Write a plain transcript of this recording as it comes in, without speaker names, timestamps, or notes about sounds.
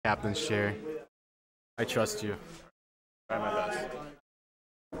Captain's chair. I trust you. Try my best.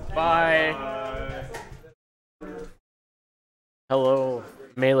 Bye. Hello,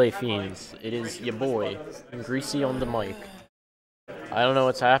 Melee Fiends. It is your boy, Greasy on the mic. I don't know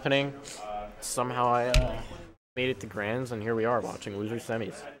what's happening. Somehow I made it to Grands, and here we are watching Loser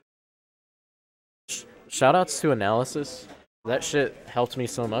Semis. Shoutouts to Analysis. That shit helped me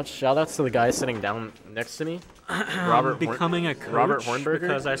so much. Shoutouts to the guy sitting down next to me. I'm becoming a coach Robert Hornberger?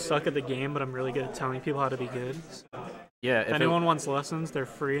 because I suck at the game, but I'm really good at telling people how to be good. So Yeah, if anyone wants lessons, they're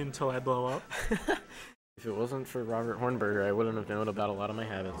free until I blow up. If it wasn't for Robert Hornberger, I wouldn't have known about a lot of my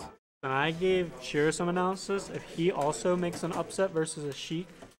habits. And I gave Shira some analysis. If he also makes an upset versus a Sheik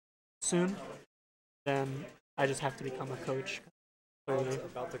soon, then I just have to become a coach. Clearly.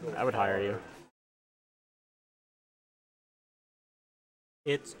 I would hire you.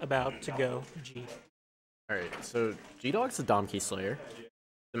 It's about to go G. Alright, so Gdawg's the Dom Key Slayer.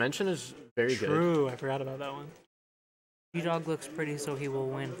 Dimension is very good. True, I forgot about that one. Gdawg looks pretty, so he will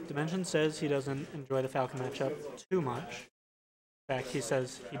win. Dimension says he doesn't enjoy the Falcon matchup too much. In fact, he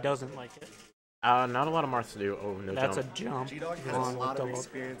says he doesn't like it. Not a lot of Marth to do. Oh, no That's jump. a jump. Gdawg has a lot of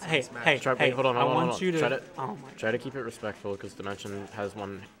experience in Hey, this match. hey, Try, hey, wait, hold on, I hold on, want hold on. you to... Try to, oh my try to keep it respectful, because Dimension has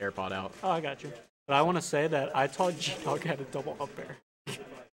one AirPod out. Oh, I got you. But I want to say that I taught Gdawg how to double up air.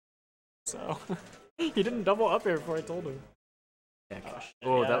 So, he didn't double up air before I told him.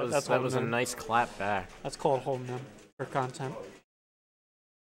 Oh, Yeah, that was a nice clap back. That's called holding him for content.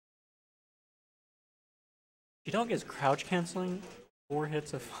 Gdawg is crouch canceling 4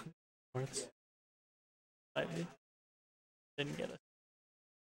 hits of Marths. I didn't get it.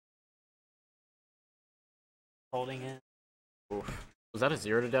 Holding it. Oof. Was that a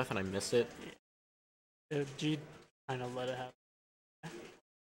 0 to death and I missed it? G kind of let it happen.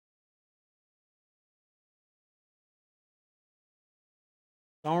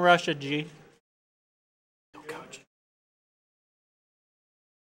 Don't rush it, G. Oh, coach.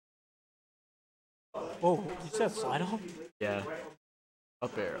 Oh, you said slide off? Yeah.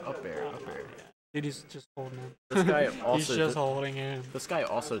 Up air, up air, up air. Dude, he's just holding him. This guy He's also just holding him. This guy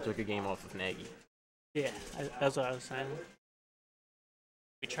also took a game off of Nagy. Yeah, that's what I was saying.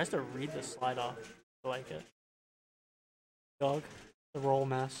 He tries to read the slide off. I like it. Dog, the roll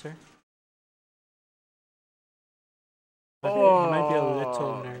master. He might be a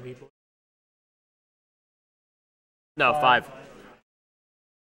little nervy. No, 5.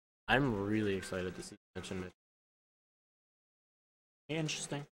 I'm really excited to see Dimension Mitch.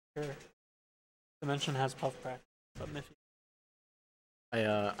 Interesting. Sure. Dimension has puff practice, but Miffy.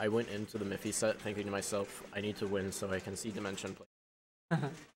 I went into the Miffy set thinking to myself, I need to win so I can see Dimension play.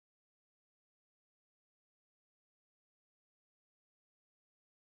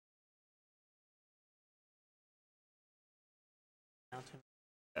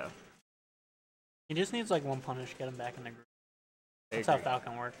 Yeah. He just needs like one punish, get him back in the group. I That's how agree.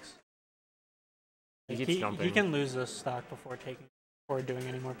 Falcon works. He Like, keeps jumping. he can lose this stock before doing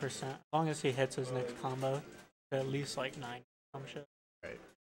any more percent. As long as he hits his next combo to at least like 9 some shit. Right.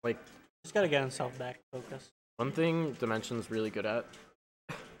 Like, Just gotta get himself back focused. one thing Dimension's really good at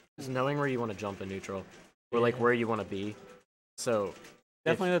is knowing where you want to jump in neutral. Or like where you want to be. So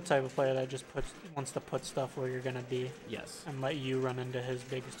Definitely the type of player that just wants to put stuff where you're gonna be yes. and let you run into his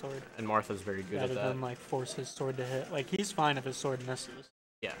big sword. And Martha's very good Rather at that. than like force his sword to hit. Like he's fine if his sword misses.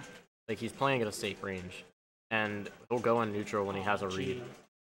 Yeah. Like he's playing at a safe range. And he'll go in neutral when he has a read.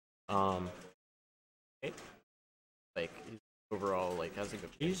 Okay. Like he's overall like has a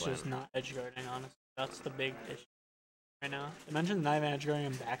good game He's plan. just not edge guarding, honestly. That's the big issue right now. Dimension's not even edge guarding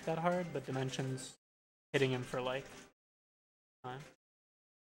him back that hard, but Dimension's hitting him for like time.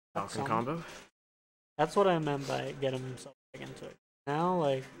 Falcon combo. That's what I meant by getting himself back into it. Now,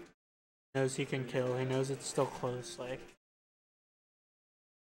 like, he knows he can kill. He knows it's still close. Like,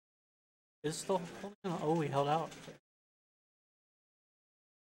 is still holding on. Oh, he held out.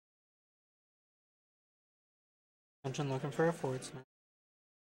 Dimension looking for a forward smash.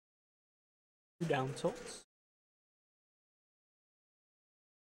 2 down tilts.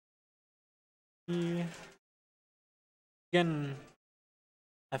 Again,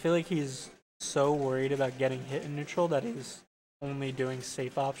 I feel like he's so worried about getting hit in neutral that he's only doing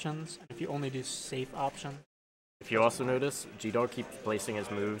safe options. And if you only do safe options, If you also notice, Gdawg keeps placing his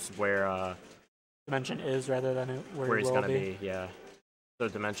moves where Dimension is rather than where he he's will gonna be. Yeah. So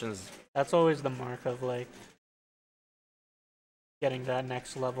Dimension's That's always the mark of like getting that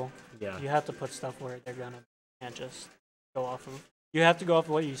next level. yeah. You have to put stuff where they're gonna. You can't just go off of. You have to go off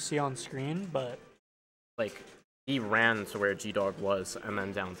of what you see on screen, but Like he ran to where Gdawg was and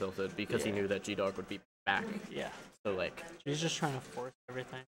then down tilted because he Yeah. knew that Gdawg would be back. yeah, So like, He's just trying to force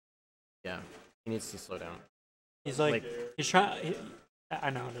everything. yeah, he needs to slow down. He's like he's trying. I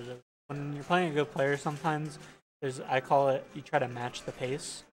know what it is. When you're playing a good player, sometimes I call it you try to match the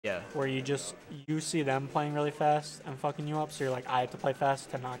pace. Yeah. Where you see them playing really fast and fucking you up, so you're like, I have to play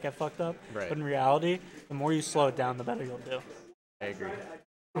fast to not get fucked up. Right. But in reality, the more you slow it down, the better you'll do. I agree.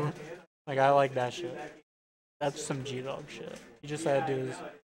 Like, I like that shit. That's some Gdawg shit. You just had to do his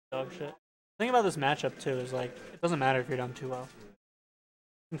dog shit. The thing about this matchup, too, is, like, it doesn't matter if you're done too well.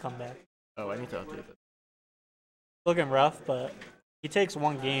 You can come back. Oh, I need to update it. Looking rough, but he takes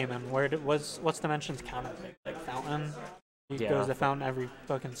one game, and what's Dimension's counter pick? Like, Fountain? He goes to Fountain every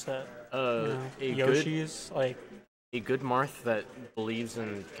fucking set. Yoshi's, like... A good Marth that believes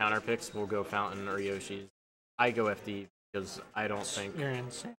in counter picks will go Fountain or Yoshi's. I go FD because I don't think... You're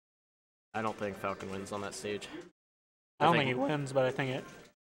insane. I don't think Falcon wins on that stage. I don't think he wins, but I think it...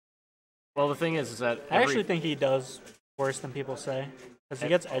 Well, the thing is that... I actually think he does worse than people say. Because he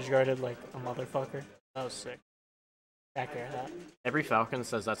gets edge-guarded like a motherfucker. That was sick. Back air that. Every Falcon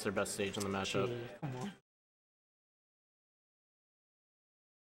says that's their best stage in the matchup. Gee, come on.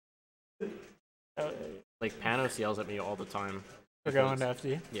 Like, Panos yells at me all the time. For going to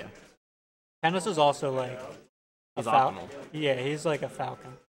FD? Yeah. Panos is also like... He's optimal. Yeah, he's like a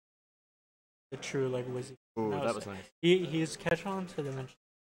Falcon. The true, like, wizzy. Ooh, that was nice. He's catch on to Dimension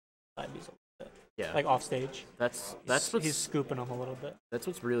 5 a little bit. Yeah. Like, off stage. That's he's scooping them a little bit. That's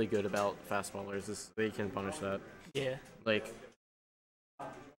what's really good about fastballers is they can punish that. Yeah. Like...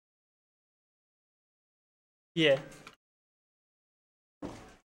 Yeah.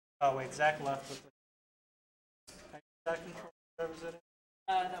 Oh, wait, Zach left with the... Zach control, whatever was it?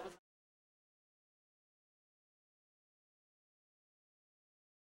 That was...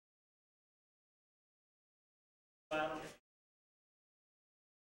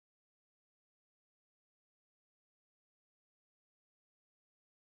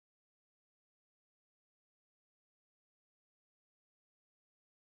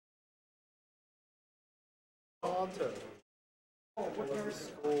 Oh, what number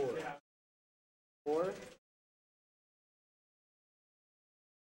score? 4?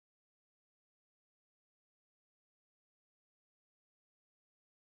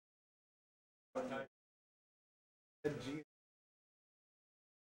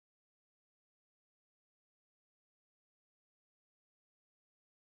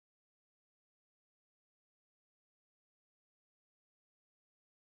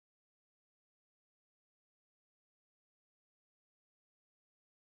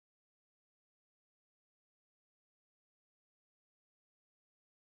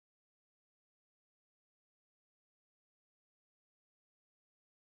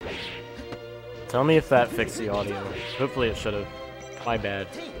 Tell me if that fixed the audio. Hopefully it should have. My bad.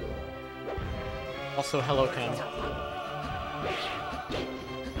 Also, hello, Ken.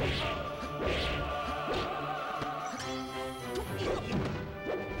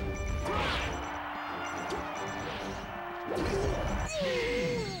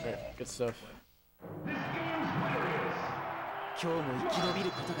 Alright, good stuff. 今日も生き延び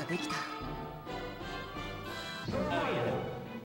ることができた。